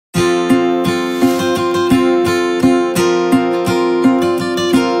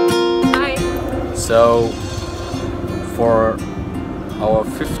So for our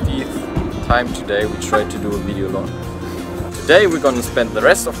 50th time today we tried to do a video log. Today we're gonna spend the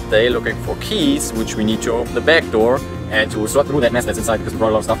rest of the day looking for keys, which we need to open the back door and to sort through that mess that's inside because we brought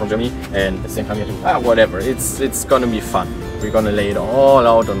a lot of stuff from Germany, and at the same time we have to whatever. It's gonna be fun. We're gonna lay it all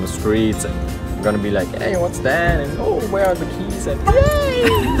out on the streets and we're gonna be like, hey, what's that? And oh, where are the keys? And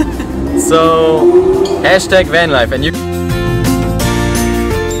yay! So hashtag van life. And you.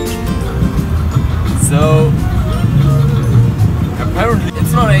 So apparently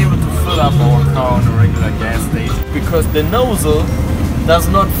it's not able to fill up our car on a regular gas station because the nozzle does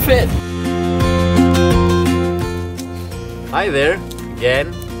not fit. Hi there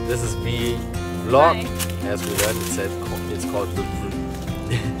again. This is the vlog. Hi. As we learned, it's called the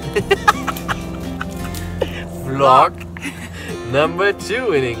vlog number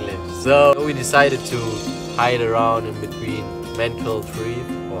 2 in English. So we decided to hide around in between menthol trees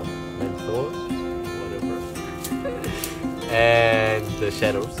or menthol, whatever, and the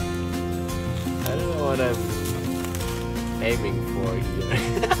shadows. I don't know what I'm aiming for here.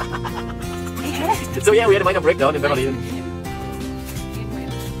 So yeah, we had a minor breakdown in Beverly.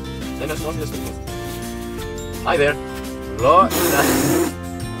 Hi there. Vlog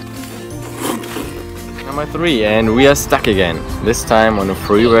number 3, and we are stuck again. This time on a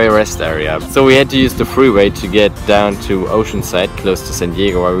freeway rest area. So we had to use the freeway to get down to Oceanside, close to San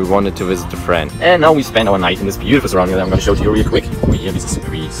Diego, where we wanted to visit a friend. And now we spend our night in this beautiful surrounding that I'm going to show to you real quick. Oh yeah, this is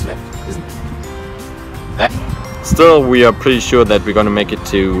pretty slept, isn't it? Still, we are pretty sure that we're going to make it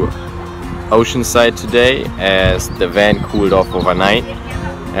to Oceanside today, as the van cooled off overnight.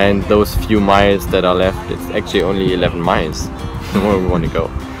 And those few miles that are left, it's actually only 11 miles where we want to go.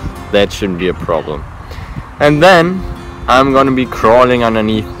 That shouldn't be a problem. And then I'm gonna be crawling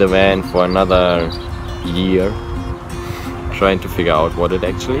underneath the van for another year, trying to figure out what it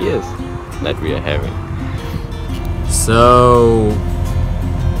actually is that we are having. So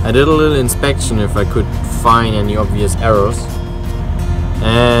I did a little inspection if I could find any obvious errors,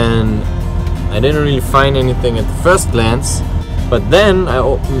 and I didn't really find anything at the first glance. But then I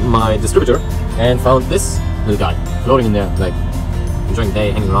opened my distributor and found this little guy floating in there, like enjoying the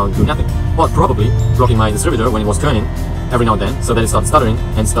day, hanging around, doing nothing. Or probably blocking my distributor when it was turning every now and then, so that it stopped stuttering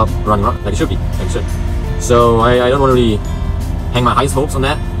and stopped running around like it should be, like it should. So I don't want to really hang my highest hopes on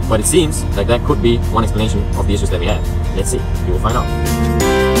that, but it seems like that could be one explanation of the issues that we have. Let's see, we will find out.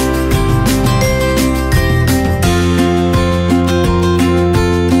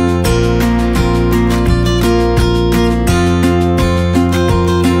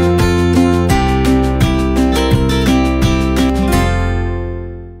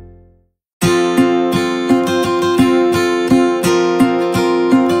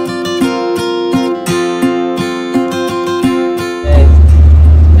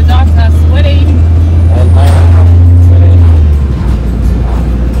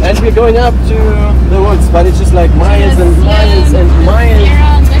 We're going up to the woods, but it's just like miles and miles and miles.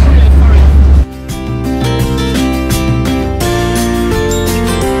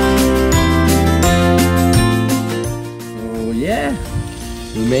 So yeah,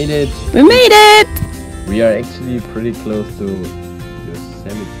 we made it. We made it! We are actually pretty close to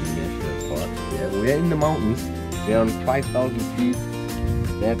Yosemite National Park. Yeah, we're in the mountains. We're on 5,000 feet.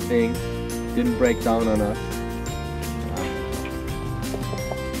 That thing didn't break down on us.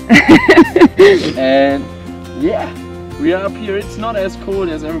 And yeah, we are up here. It's not as cold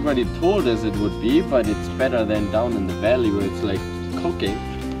as everybody told us it would be, but it's better than down in the valley where it's like cooking.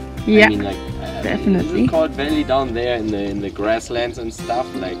 Yeah, I mean, like, definitely. It's called valley down there in the grasslands and stuff,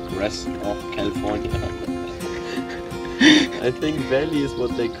 like rest of California. I think valley is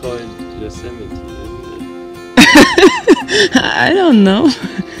what they call Yosemite, isn't it? I don't know.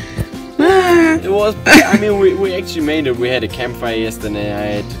 It was, I mean, we actually made it. We had a campfire yesterday,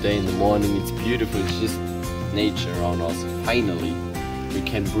 I had today in the morning. It's beautiful, it's just nature around us. Finally, we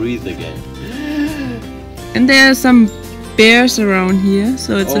can breathe again. And there are some bears around here,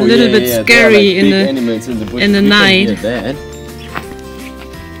 so it's a little bit scary like in the night.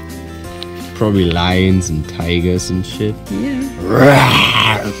 Probably lions and tigers and shit. Yeah.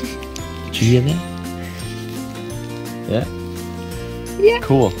 Did you hear that? Yeah? Yeah.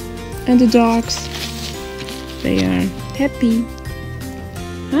 Cool. And the dogs, they are happy.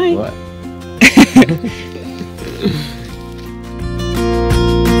 Hi. What?